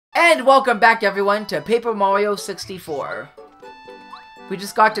And welcome back, everyone, to Paper Mario 64. We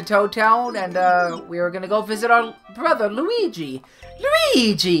just got to Toad Town, and we were gonna go visit our brother, Luigi.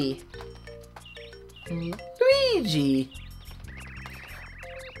 Luigi! Luigi!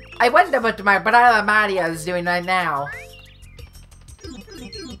 I wonder what my brother Mario is doing right now.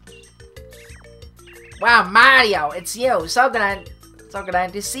 Wow, Mario, it's you. So glad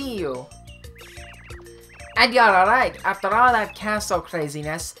to see you. And you're alright. After all that castle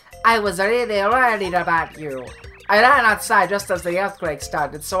craziness, I was really worried about you. I ran outside just as the earthquake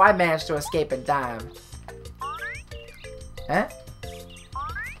started, so I managed to escape in time. Huh?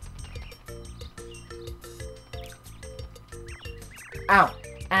 Oh,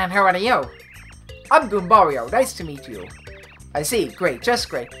 and who are you? I'm Goombario. Nice to meet you. I see. Great. Just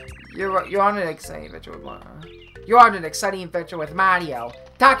great. You're on an exciting adventure with Mario. You're on an exciting adventure with Mario.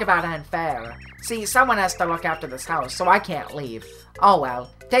 Talk about unfair. See, someone has to look after this house, so I can't leave. Oh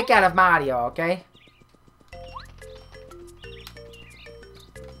well. Take care of Mario, okay?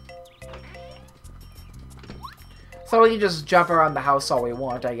 So we can just jump around the house all we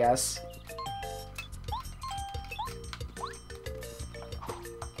want, I guess.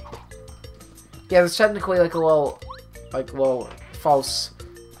 Yeah, there's technically like a little false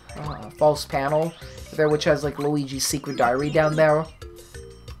panel there, which has like Luigi's secret diary down there.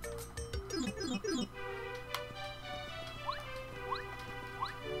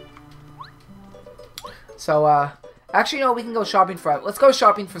 So, actually, no, we can go shopping for... Let's go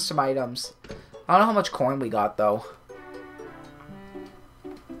shopping for some items. I don't know how much coin we got, though.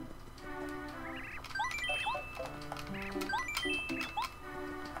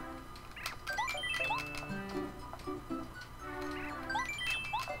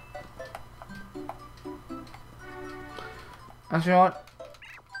 Actually, you know what?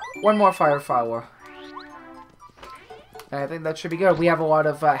 One more fire flower. I think that should be good. We have a lot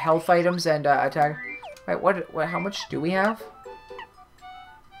of health items and attack... Wait, what, how much do we have?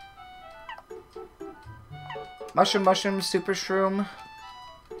 Mushroom, super shroom.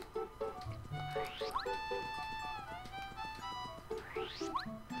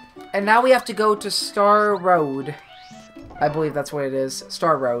 And now we have to go to Star Road. I believe that's what it is.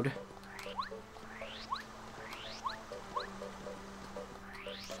 Star Road.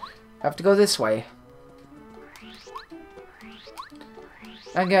 I have to go this way.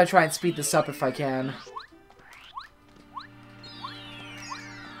 I'm gonna try and speed this up if I can.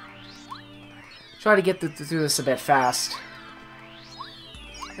 Try to get through this a bit fast.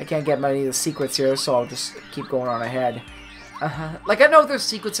 I can't get many of the secrets here, so I'll just keep going on ahead. Like, I know there's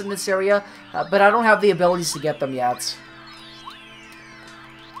secrets in this area, but I don't have the abilities to get them yet.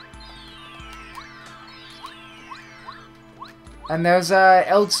 And there's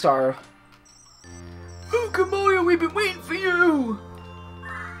Eldstar. Oh, Goombario, we've been waiting for you!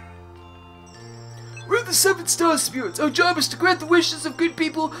 We're the 7 Star Spirits. Our job is to grant the wishes of good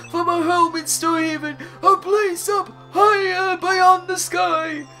people from our home in Starhaven, our place up high beyond the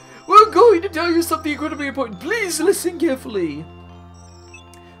sky. We're going to tell you something incredibly important. Please listen carefully.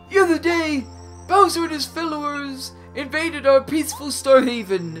 The other day, Bowser and his followers invaded our peaceful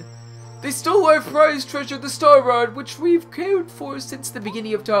Starhaven. They stole our prized treasure, the Star Rod, which we've cared for since the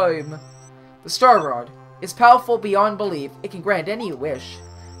beginning of time. The Star Rod is powerful beyond belief. It can grant any wish.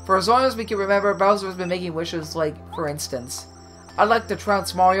 For as long as we can remember, Bowser has been making wishes like, for instance, I'd like to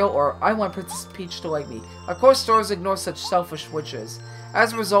trounce Mario, or I want Princess Peach to like me. Of course, stars ignore such selfish wishes.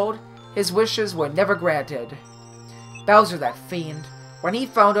 As a result, his wishes were never granted. Bowser, that fiend. When he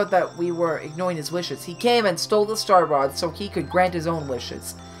found out that we were ignoring his wishes, he came and stole the Star Rod so he could grant his own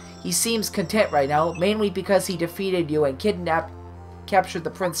wishes. He seems content right now, mainly because he defeated you and captured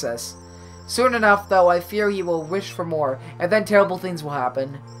the princess. Soon enough, though, I fear he will wish for more, and then terrible things will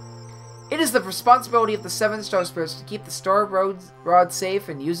happen. It is the responsibility of the 7 Star Spirits to keep the Star Rod safe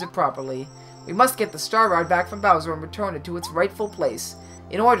and use it properly. We must get the Star Rod back from Bowser and return it to its rightful place.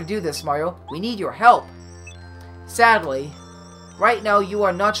 In order to do this, Mario, we need your help. Sadly, right now you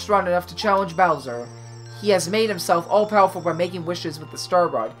are not strong enough to challenge Bowser. He has made himself all-powerful by making wishes with the Star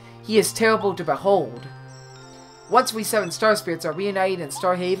Rod. He is terrible to behold. Once we 7 Star Spirits are reunited in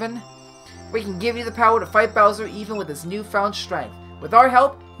Starhaven, we can give you the power to fight Bowser even with his newfound strength. With our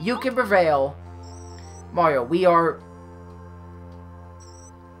help, you can prevail. Mario, we are...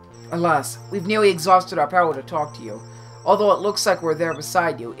 Alas, we've nearly exhausted our power to talk to you. Although it looks like we're there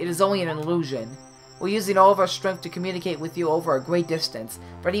beside you, it is only an illusion. We're using all of our strength to communicate with you over a great distance,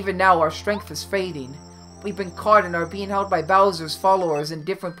 but even now our strength is fading. We've been caught and are being held by Bowser's followers in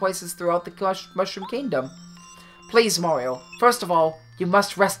different places throughout the Mushroom Kingdom. Please, Mario, first of all, you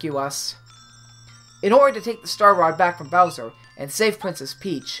must rescue us. In order to take the Star Rod back from Bowser, and save Princess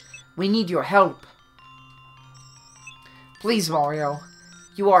Peach. We need your help. Please, Mario.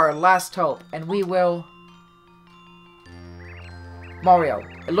 You are our last hope, and we will... Mario,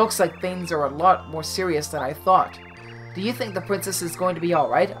 it looks like things are a lot more serious than I thought. Do you think the princess is going to be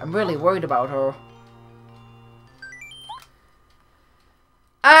alright? I'm really worried about her.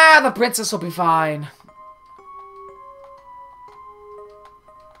 Ah, the princess will be fine.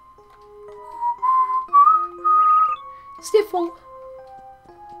 Sniffle.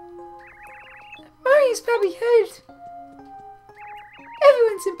 Mario's probably hurt.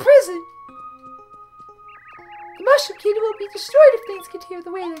 Everyone's in prison. The Mushroom Kingdom will be destroyed if things continue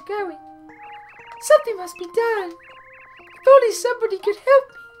the way they're going. Something must be done. If only somebody could help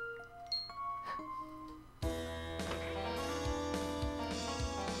me.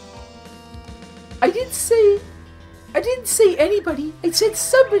 I didn't say anybody. I said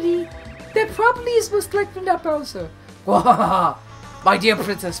somebody. That probably is most likely not Bowser. My dear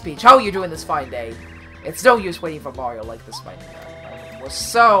Princess Peach, how are you doing this fine day? It's no use waiting for Mario like this right now. We're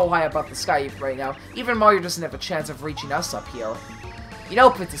so high above the sky right now, even Mario doesn't have a chance of reaching us up here. You know,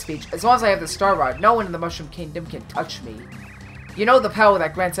 Princess Peach, as long as I have the Star Rod, no one in the Mushroom Kingdom can touch me. You know the power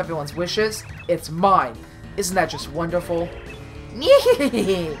that grants everyone's wishes? It's mine. Isn't that just wonderful?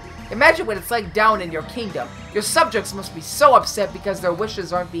 Imagine what it's like down in your kingdom. Your subjects must be so upset because their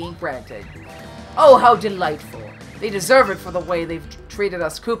wishes aren't being granted. Oh, how delightful. They deserve it for the way they've treated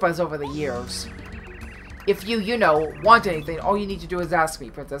us Koopas over the years. If you know, want anything, all you need to do is ask me,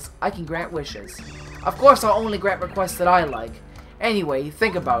 Princess. I can grant wishes. Of course, I'll only grant requests that I like. Anyway,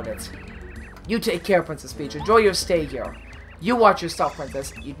 think about it. You take care, Princess Peach. Enjoy your stay here. You watch yourself,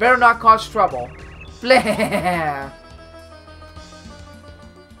 Princess. You'd better not cause trouble. Blah!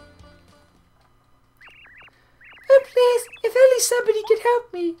 Oh, please, if only somebody could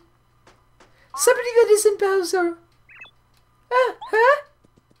help me. Somebody that isn't Bowser. Huh?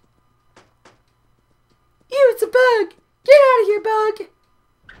 Ew, it's a bug. Get out of here, bug.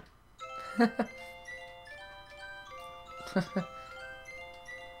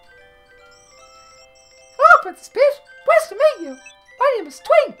 Hello, Princess Peach. Pleased to meet you. My name is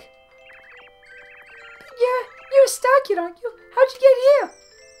Twink. Yeah, you're a star kid, aren't you? How'd you get here?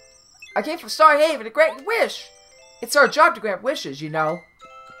 I came from Star Haven to grant a wish. It's our job to grant wishes, you know.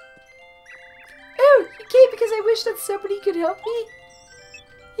 Oh, you came because I wish that somebody could help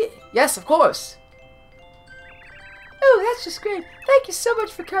me? Yes, of course. Oh, that's just great. Thank you so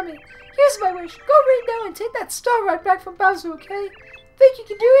much for coming. Here's my wish. Go right now and take that Star Rod back from Bowser, okay? Think you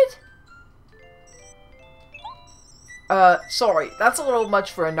can do it? Sorry. That's a little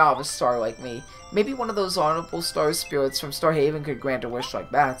much for a novice star like me. Maybe one of those honorable star spirits from Star Haven could grant a wish like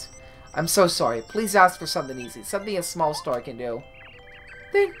that. I'm so sorry. Please ask for something easy. Something a small star can do.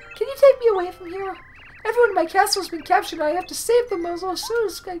 Then, can you take me away from here? Everyone in my castle's been captured and I have to save them as soon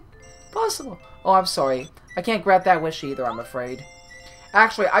as possible. Oh, I'm sorry. I can't grant that wish either, I'm afraid.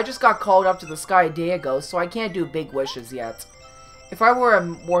 Actually, I just got called up to the sky a day ago, so I can't do big wishes yet. If I were a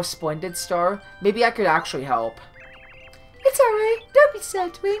more splendid star, maybe I could actually help. It's alright. Don't be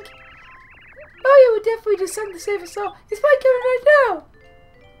sad, Twink. Mario would definitely do something to save us all. He's probably coming right now.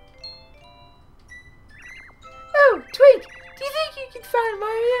 Oh, Twink, do you think you can find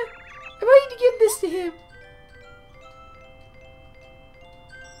Mario? I want you to give this to him.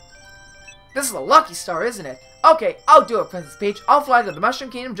 This is a lucky star, isn't it? Okay, I'll do it, Princess Peach. I'll fly to the Mushroom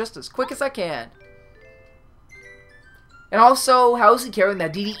Kingdom just as quick as I can. And also, how's he carrying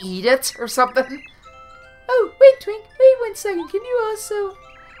that? Did he eat it or something? Oh, wait, Twink. Wait 1 second. Can you also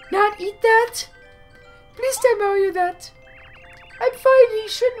not eat that? Please tell Mario that. I'm fine and he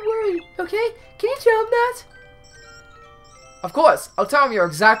shouldn't worry, okay? Can you tell him that? Of course. I'll tell him your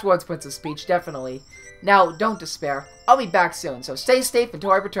exact words, Princess Peach, definitely. Now, don't despair. I'll be back soon, so stay safe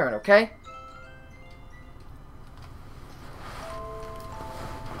until I return, okay?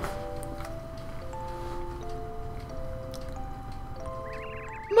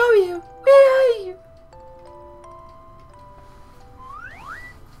 Mario, where are you?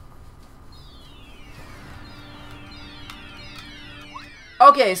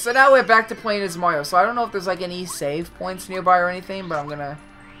 Okay, so now we're back to playing as Mario. So I don't know if there's like any save points nearby or anything, but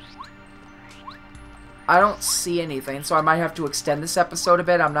I don't see anything, so I might have to extend this episode a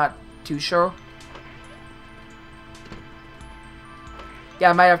bit. I'm not too sure.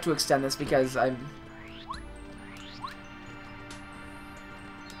 Yeah, I might have to extend this because I'm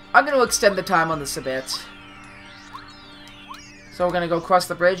going to extend the time on this a bit. So we're going to go across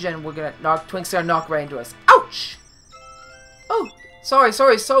the bridge and we're going to knock, Twink's going to knock right into us. Ouch! Oh,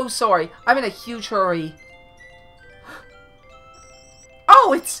 sorry, so sorry. I'm in a huge hurry.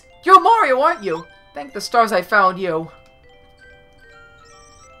 Oh, you're Mario, aren't you? Thank the stars I found you.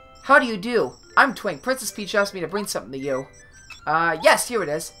 How do you do? I'm Twink. Princess Peach asked me to bring something to you. Yes, here it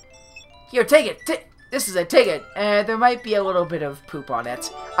is. Here, take it. This is it. Take it. There might be a little bit of poop on it.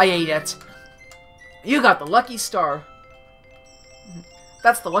 I ate it. You got the lucky star.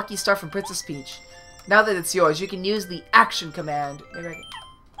 That's the lucky star from Princess Peach. Now that it's yours, you can use the action command. Maybe I can...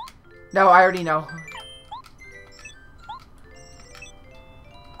 No, I already know.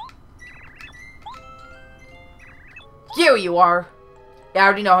 Here you are. Yeah, I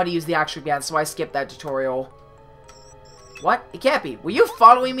already know how to use the action command, so I skipped that tutorial. What? It can't be. Were you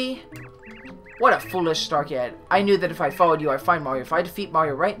following me? What a foolish Starkhead. I knew that if I followed you, I'd find Mario. If I defeat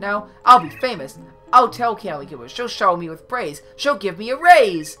Mario right now, I'll be famous. I'll tell Candy Killer. She'll shower me with praise. She'll give me a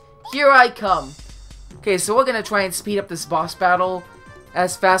raise. Here I come. Okay, so we're gonna try and speed up this boss battle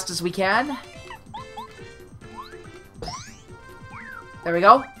as fast as we can. There we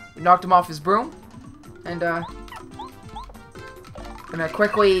go. We knocked him off his broom. And, gonna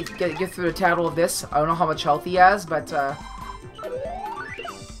quickly get through the title of this. I don't know how much health he has, but, and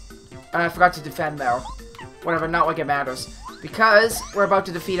I forgot to defend there. Whatever, not like it matters. Because we're about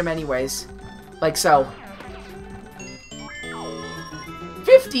to defeat him anyways. Like so.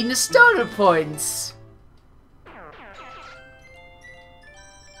 50 nostalgia points!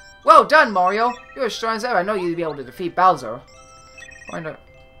 Well done, Mario! You're as strong as ever. I know you'd be able to defeat Bowser. I'm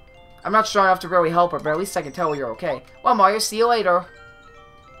not strong enough to really help her, but at least I can tell you're okay. Well, Mario, see you later.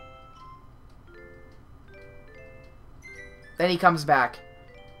 Then he comes back.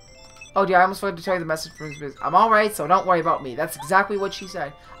 Oh dear, I almost forgot to tell you the message from his business. I'm alright, so don't worry about me. That's exactly what she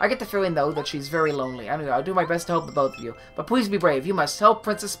said. I get the feeling, though, that she's very lonely. I don't know, I'll do my best to help the both of you. But please be brave. You must help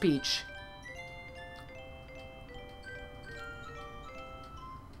Princess Peach.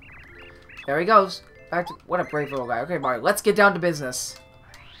 There he goes. Back to... What a brave little guy. Okay, Mario, let's get down to business.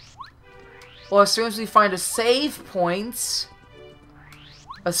 Well, as soon as we find a save point...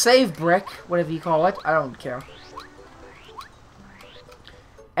 A save brick, whatever you call it. I don't care.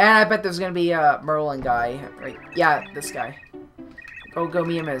 And I bet there's gonna be a Merlin guy. Right? Yeah, this guy. Go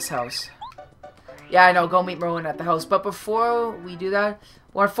meet him at his house. Yeah, I know, go meet Merlin at the house. But before we do that,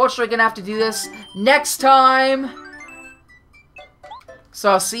 we're unfortunately gonna have to do this next time.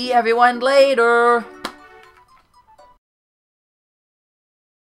 So I'll see everyone later.